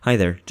Hi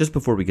there. Just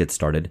before we get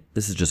started,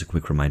 this is just a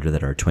quick reminder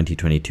that our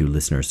 2022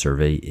 listener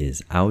survey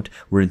is out.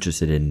 We're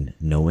interested in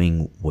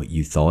knowing what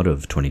you thought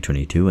of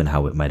 2022 and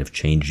how it might have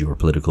changed your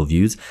political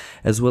views,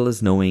 as well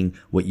as knowing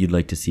what you'd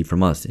like to see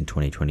from us in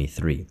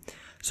 2023.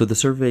 So the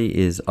survey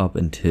is up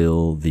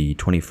until the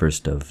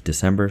 21st of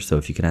December, so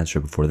if you can answer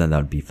it before then, that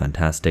would be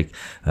fantastic.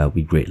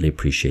 We'd greatly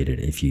appreciate it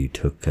if you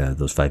took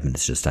those 5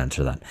 minutes just to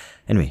answer that.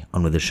 Anyway,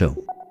 on with the show.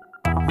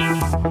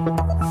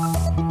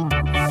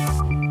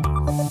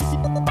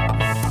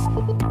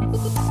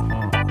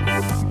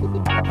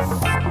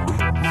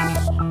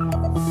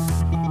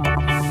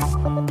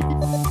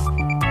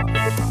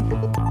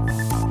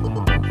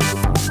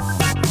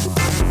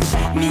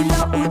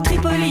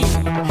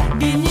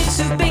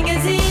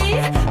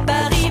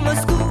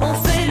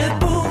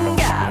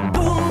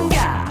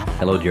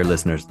 Hello, dear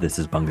listeners. This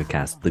is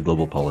BungaCast, the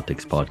global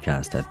politics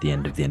podcast at the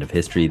end of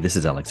history. This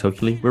is Alex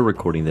Hochuli. We're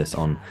recording this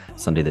on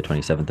Sunday, the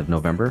 27th of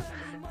November,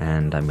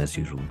 and I'm, as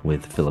usual,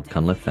 with Philip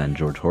Cunliffe and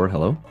George Hoare.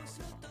 Hello.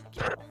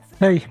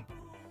 Hey.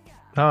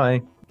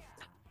 Hi.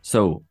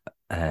 So,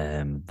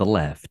 the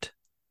left.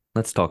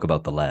 Let's talk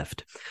about the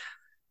left.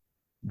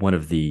 One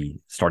of the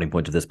starting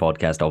points of this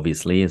podcast,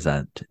 obviously, is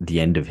that the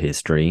end of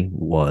history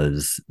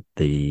was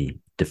the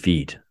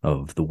defeat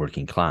of the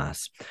working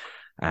class.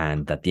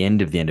 And that the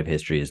end of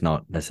history is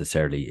not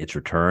necessarily its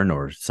return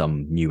or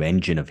some new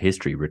engine of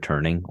history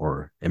returning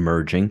or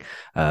emerging,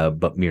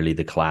 but merely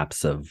the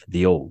collapse of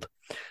the old.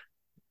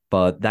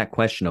 But that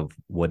question of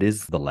what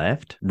is the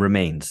left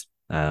remains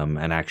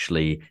and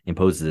actually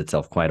imposes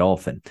itself quite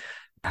often.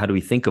 How do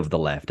we think of the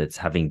left as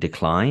having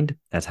declined,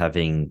 as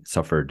having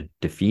suffered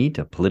defeat,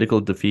 a political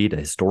defeat, a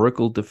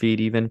historical defeat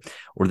even,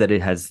 or that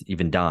it has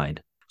even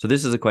died? So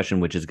this is a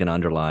question which is going to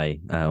underlie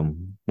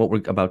what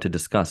we're about to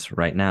discuss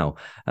right now.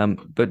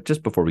 But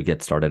just before we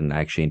get started and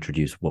actually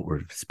introduce what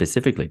we're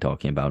specifically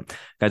talking about,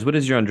 guys, what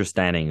is your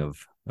understanding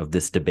of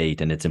this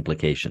debate and its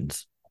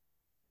implications?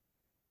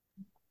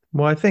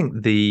 Well, I think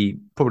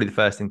probably the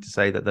first thing to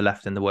say that the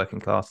left and the working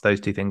class, those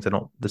two things are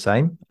not the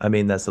same. I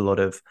mean, there's a lot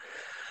of,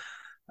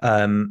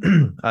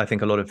 I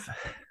think a lot of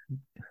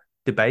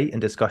debate and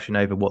discussion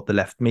over what the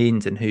left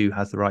means and who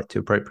has the right to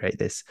appropriate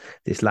this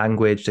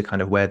language to kind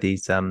of wear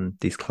these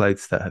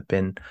clothes that have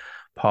been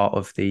part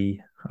of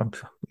I'm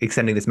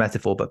extending this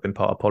metaphor, but been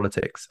part of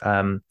politics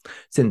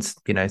since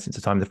the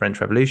time of the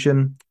French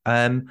Revolution.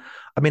 I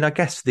mean, I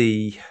guess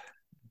the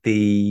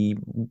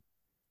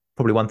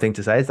probably one thing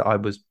to say is that I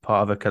was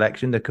part of a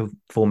collection, the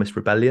Conformist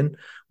Rebellion,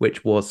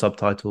 which was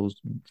subtitled,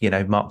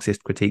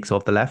 Marxist critiques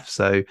of the left.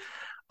 So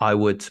I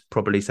would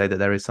probably say that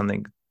there is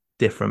something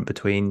different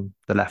between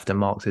the left and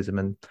Marxism,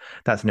 and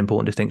that's an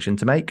important distinction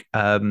to make.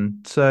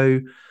 So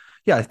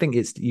yeah, I think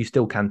you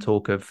still can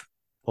talk of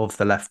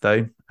the left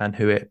though, and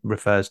who it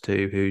refers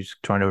to, who's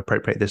trying to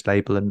appropriate this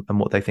label and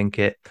what they think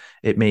it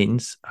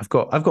means. I've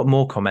got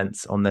more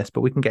comments on this,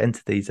 but we can get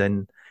into these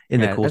in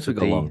the course of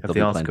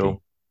the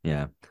article.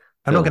 Yeah.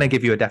 I'm not going to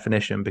give you a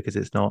definition because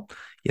it's not,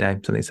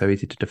 something so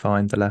easy to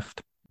define the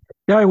left.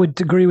 Yeah, I would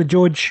agree with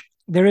George.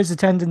 There is a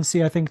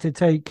tendency, I think, to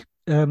take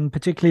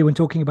particularly when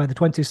talking about the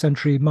 20th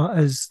century,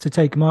 as to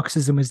take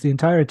Marxism as the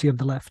entirety of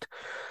the left.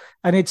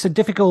 And it's a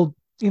difficult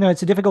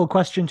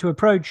question to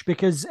approach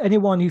because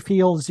anyone who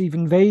feels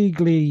even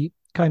vaguely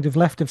kind of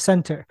left of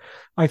center,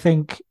 I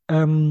think,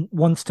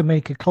 wants to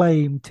make a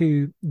claim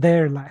to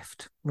their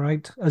left,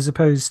 right? As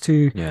opposed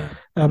to,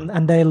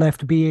 and their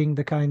left being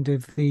the kind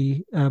of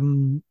the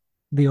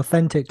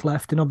authentic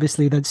left. And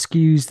obviously that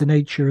skews the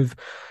nature of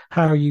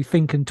how you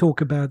think and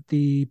talk about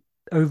the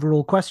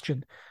overall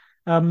question.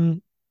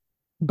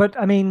 But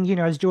I mean,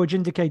 as George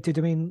indicated,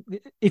 I mean,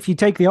 if you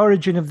take the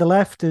origin of the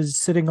left as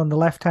sitting on the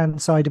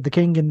left-hand side of the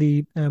king in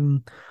the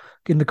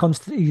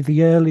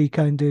early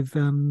kind of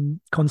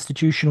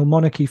constitutional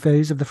monarchy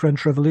phase of the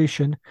French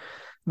Revolution,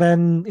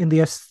 then in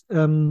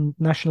the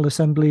National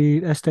Assembly,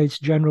 Estates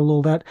General,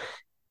 all that,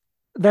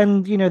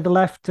 then the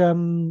left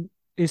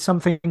is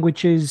something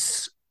which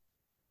is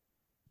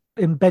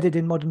embedded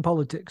in modern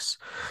politics,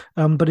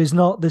 but is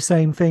not the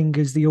same thing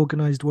as the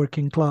organized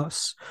working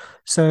class.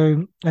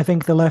 So I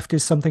think the left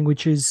is something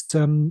which is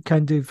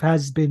kind of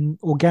has been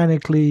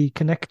organically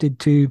connected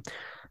to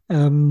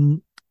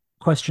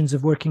questions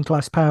of working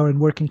class power and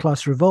working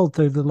class revolt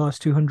over the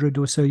last 200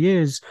 or so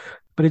years,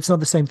 but it's not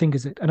the same thing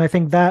as it. And I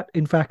think that,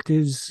 in fact,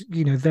 is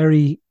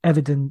very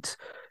evident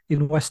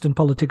in Western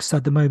politics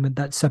at the moment,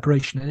 that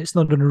separation. And it's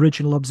not an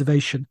original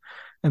observation.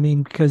 I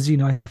mean, because,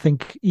 I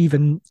think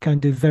even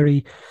kind of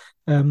very,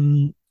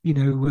 or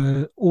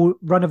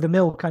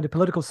run-of-the-mill kind of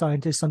political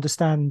scientists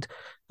understand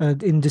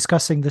in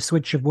discussing the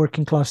switch of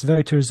working class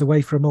voters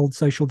away from old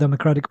social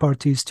democratic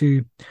parties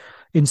to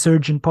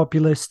insurgent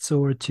populists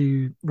or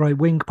to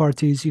right-wing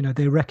parties,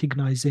 they're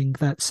recognizing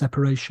that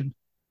separation.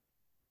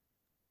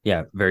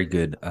 Yeah, very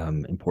good.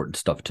 Important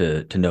stuff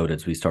to note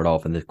as we start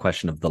off. And the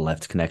question of the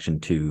left's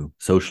connection to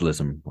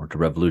socialism or to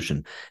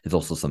revolution is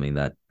also something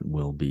that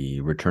we'll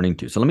be returning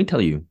to. So let me tell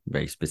you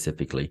very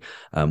specifically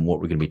what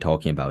we're going to be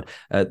talking about.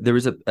 There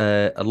is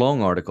a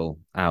long article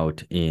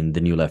out in the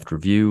New Left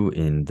Review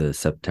in the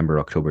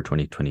September-October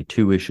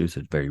 2022 issues,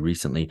 very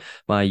recently,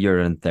 by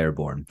Göran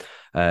Therborn.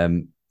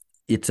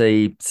 It's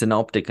a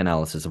synoptic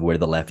analysis of where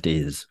the left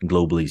is,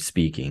 globally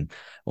speaking,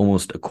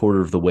 almost a quarter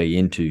of the way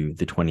into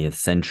the 20th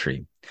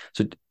century.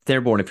 So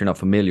Therborn, if you're not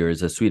familiar,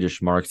 is a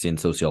Swedish Marxian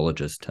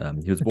sociologist.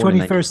 He was born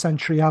in 21st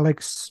century,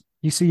 Alex.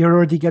 You see, you're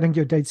already getting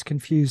your dates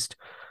confused.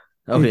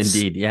 Oh, it's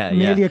indeed. Yeah.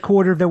 Nearly a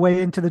quarter of the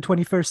way into the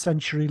 21st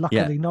century,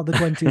 luckily, not the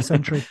 20th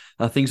century.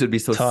 Things would be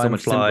so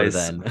much flies.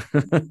 simpler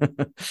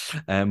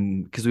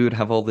then. Because we would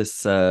have all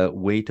this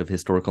weight of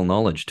historical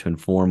knowledge to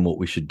inform what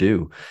we should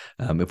do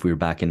if we were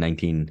back in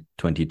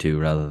 1922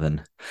 rather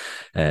than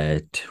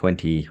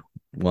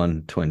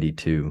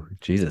 2122.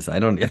 Jesus,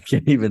 I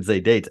can't even say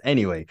dates.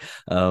 Anyway,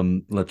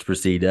 let's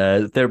proceed.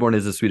 Therborn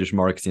is a Swedish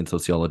Marxian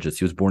sociologist.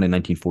 He was born in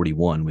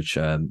 1941, which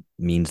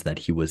means that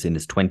he was in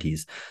his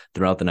 20s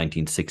throughout the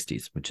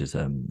 1960s, which is,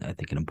 I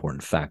think, an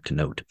important fact to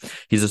note.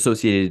 He's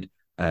associated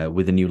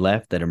with the New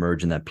Left that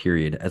emerged in that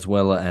period, as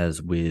well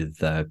as with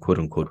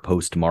quote-unquote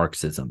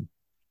post-Marxism.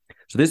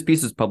 So this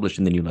piece is published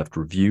in the New Left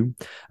Review.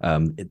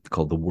 It's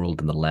called The World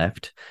and the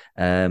Left.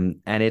 And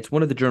it's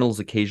one of the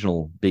journal's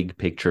occasional big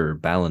picture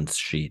balance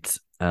sheets.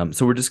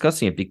 So we're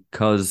discussing it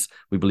because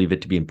we believe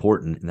it to be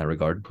important in that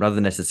regard, rather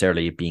than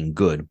necessarily it being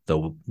good,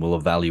 though we'll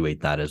evaluate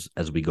that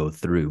as we go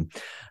through.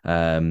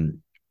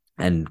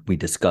 And we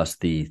discuss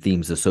the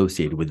themes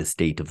associated with the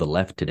state of the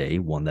left today,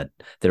 one that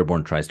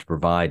Therborn tries to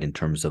provide in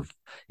terms of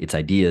its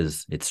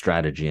ideas, its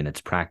strategy, and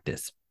its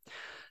practice.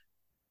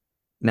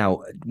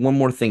 Now, one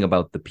more thing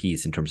about the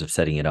piece in terms of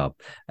setting it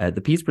up. The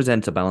piece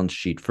presents a balance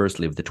sheet,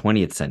 firstly, of the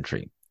 20th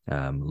century,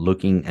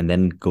 looking and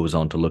then goes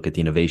on to look at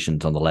the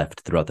innovations on the left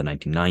throughout the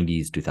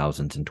 1990s,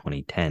 2000s, and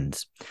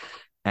 2010s.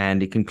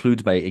 And it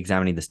concludes by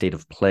examining the state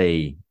of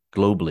play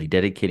globally,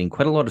 dedicating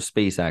quite a lot of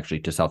space, actually,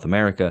 to South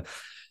America,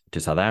 to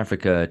South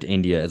Africa, to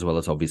India, as well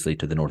as obviously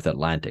to the North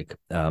Atlantic.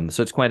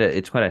 So it's quite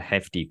a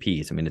hefty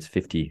piece. I mean, it's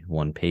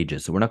 51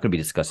 pages. So we're not going to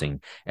be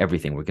discussing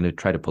everything. We're going to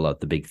try to pull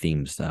out the big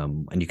themes,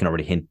 and you can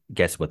already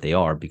guess what they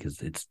are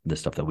because it's the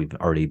stuff that we've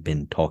already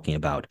been talking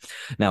about.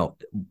 Now,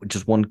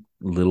 just one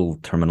little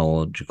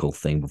terminological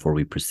thing before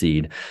we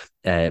proceed.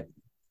 We're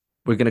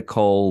going to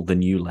call the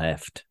New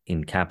Left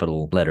in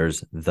capital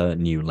letters the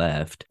New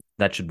Left.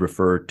 That should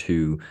refer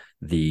to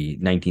the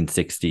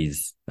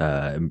 1960s,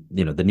 the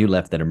New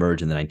Left that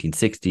emerged in the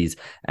 1960s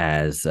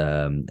as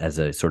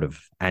a sort of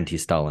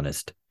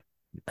anti-Stalinist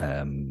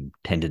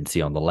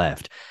tendency on the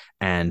left.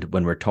 And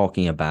when we're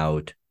talking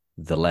about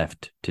the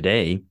left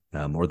today,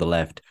 or the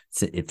left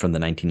from the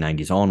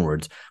 1990s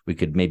onwards, we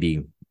could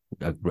maybe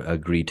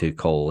agree to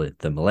call it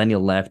the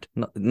millennial left.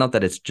 Not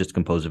that it's just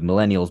composed of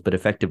millennials, but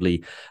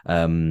effectively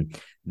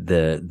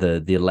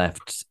the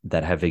lefts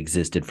that have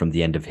existed from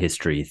the end of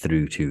history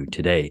through to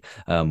today,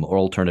 or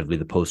alternatively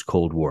the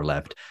post-Cold War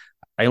left.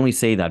 I only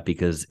say that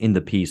because in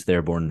the piece,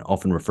 Therborn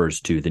often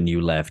refers to the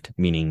New Left,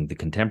 meaning the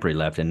contemporary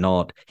left, and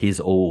not his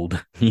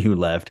old New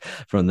Left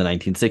from the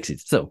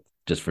 1960s. So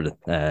just for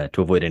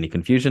to avoid any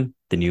confusion,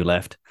 the New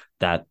Left,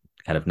 that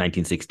kind of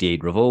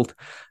 1968 revolt,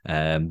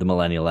 the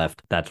millennial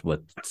left, that's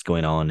what's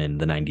going on in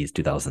the 90s,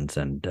 2000s,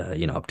 and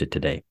up to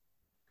today.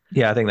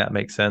 Yeah, I think that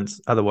makes sense.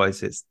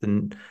 Otherwise, it's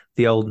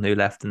the old New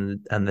Left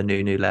and the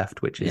new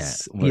Left, which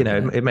is,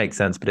 it makes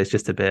sense, but it's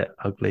just a bit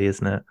ugly,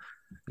 isn't it?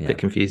 A bit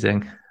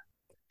confusing.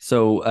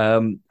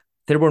 So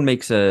Therborn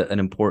makes an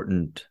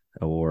important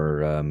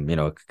or,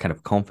 kind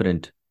of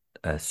confident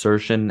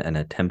assertion and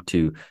attempt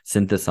to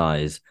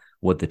synthesize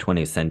what the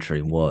 20th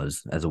century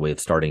was as a way of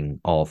starting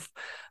off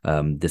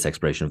this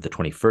exploration of the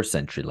 21st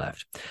century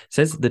left. It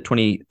says the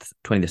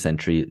 20th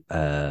century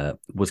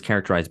was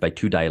characterized by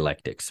two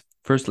dialectics.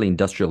 Firstly,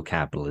 industrial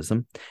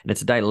capitalism, and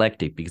it's a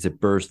dialectic because it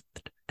birthed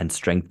and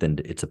strengthened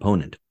its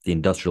opponent, the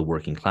industrial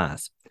working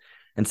class.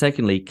 And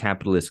secondly,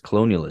 capitalist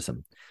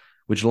colonialism,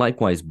 which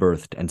likewise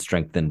birthed and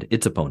strengthened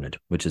its opponent,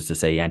 which is to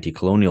say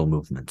anti-colonial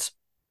movements.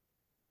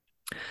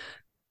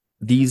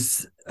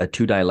 These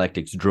two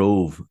dialectics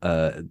drove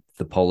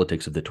the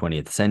politics of the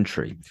 20th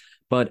century.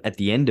 But at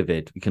the end of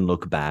it, we can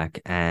look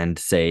back and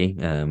say,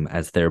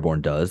 as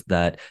Therborn does,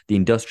 that the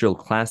industrial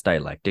class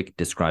dialectic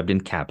described in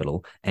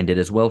Capital ended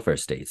as welfare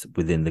states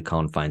within the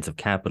confines of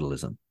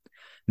capitalism.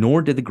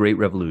 Nor did the great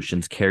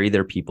revolutions carry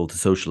their people to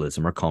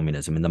socialism or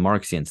communism in the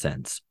Marxian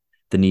sense.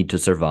 The need to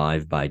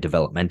survive by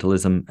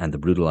developmentalism and the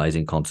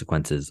brutalizing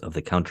consequences of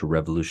the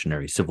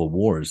counter-revolutionary civil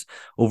wars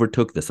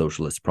overtook the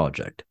socialist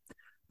project.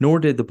 Nor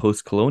did the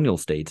post-colonial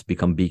states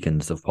become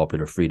beacons of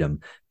popular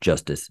freedom,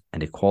 justice,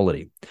 and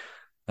equality.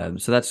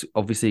 So that's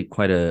obviously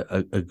quite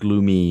a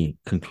gloomy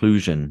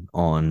conclusion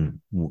on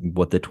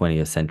what the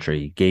 20th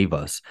century gave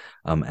us,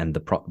 and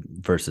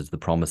versus the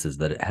promises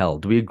that it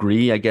held. Do we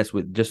agree, I guess,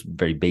 with just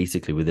very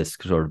basically with this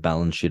sort of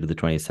balance sheet of the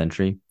 20th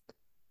century?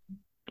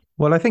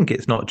 Well, I think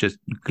it's not just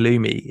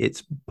gloomy.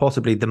 It's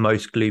possibly the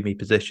most gloomy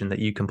position that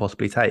you can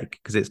possibly take,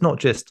 because it's not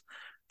just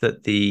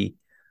that the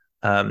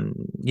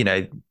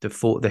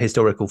the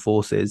historical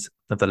forces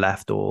of the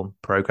left or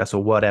progress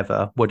or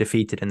whatever were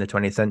defeated in the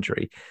 20th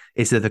century.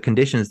 It's that the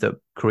conditions that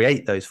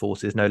create those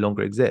forces no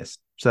longer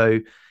exist. So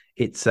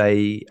it's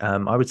I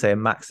would say, a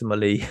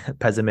maximally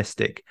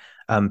pessimistic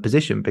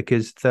position,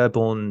 because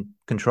Thurborn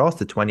contrasts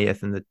the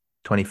 20th and the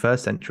 21st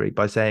century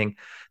by saying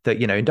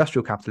that,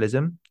 industrial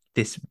capitalism,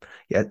 this,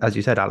 as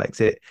you said,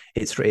 Alex, it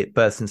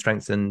births and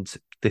strengthens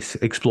this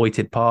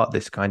exploited part,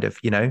 this kind of,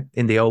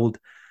 in the old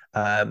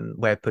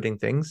way of putting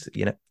things,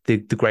 the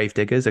grave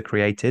diggers are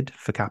created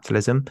for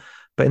capitalism.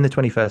 But in the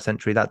 21st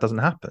century, that doesn't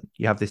happen.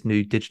 You have this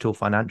new digital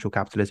financial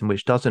capitalism,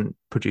 which doesn't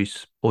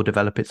produce or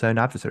develop its own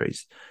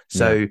adversaries.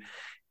 So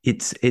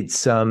it's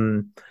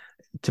to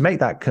make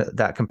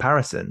that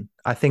comparison,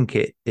 I think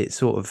it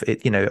sort of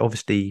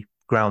obviously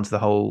grounds the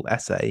whole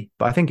essay,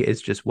 but I think it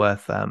is just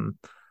worth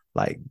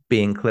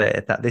being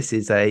clear that this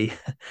is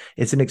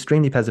it's an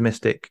extremely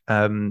pessimistic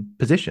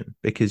position,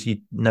 because you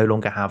no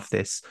longer have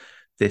this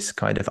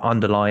kind of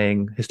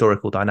underlying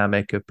historical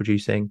dynamic of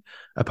producing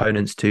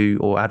opponents to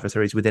or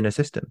adversaries within a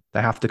system.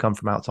 They have to come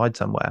from outside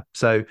somewhere.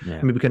 So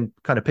I mean, we can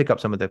kind of pick up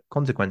some of the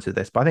consequences of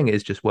this, but I think it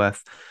is just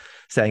worth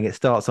saying it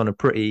starts on a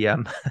pretty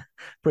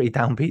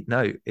downbeat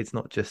note. It's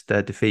not just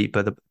defeat,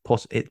 but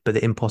the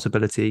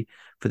impossibility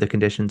for the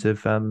conditions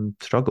of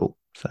struggle.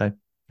 So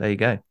there you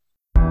go.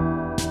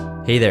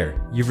 Hey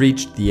there, you've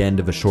reached the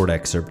end of a short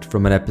excerpt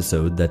from an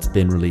episode that's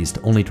been released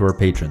only to our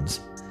patrons.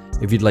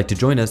 If you'd like to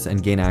join us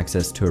and gain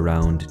access to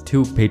around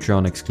 2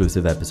 Patreon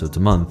exclusive episodes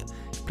a month,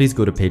 please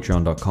go to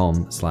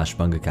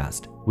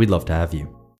patreon.com/bungacast. We'd love to have you.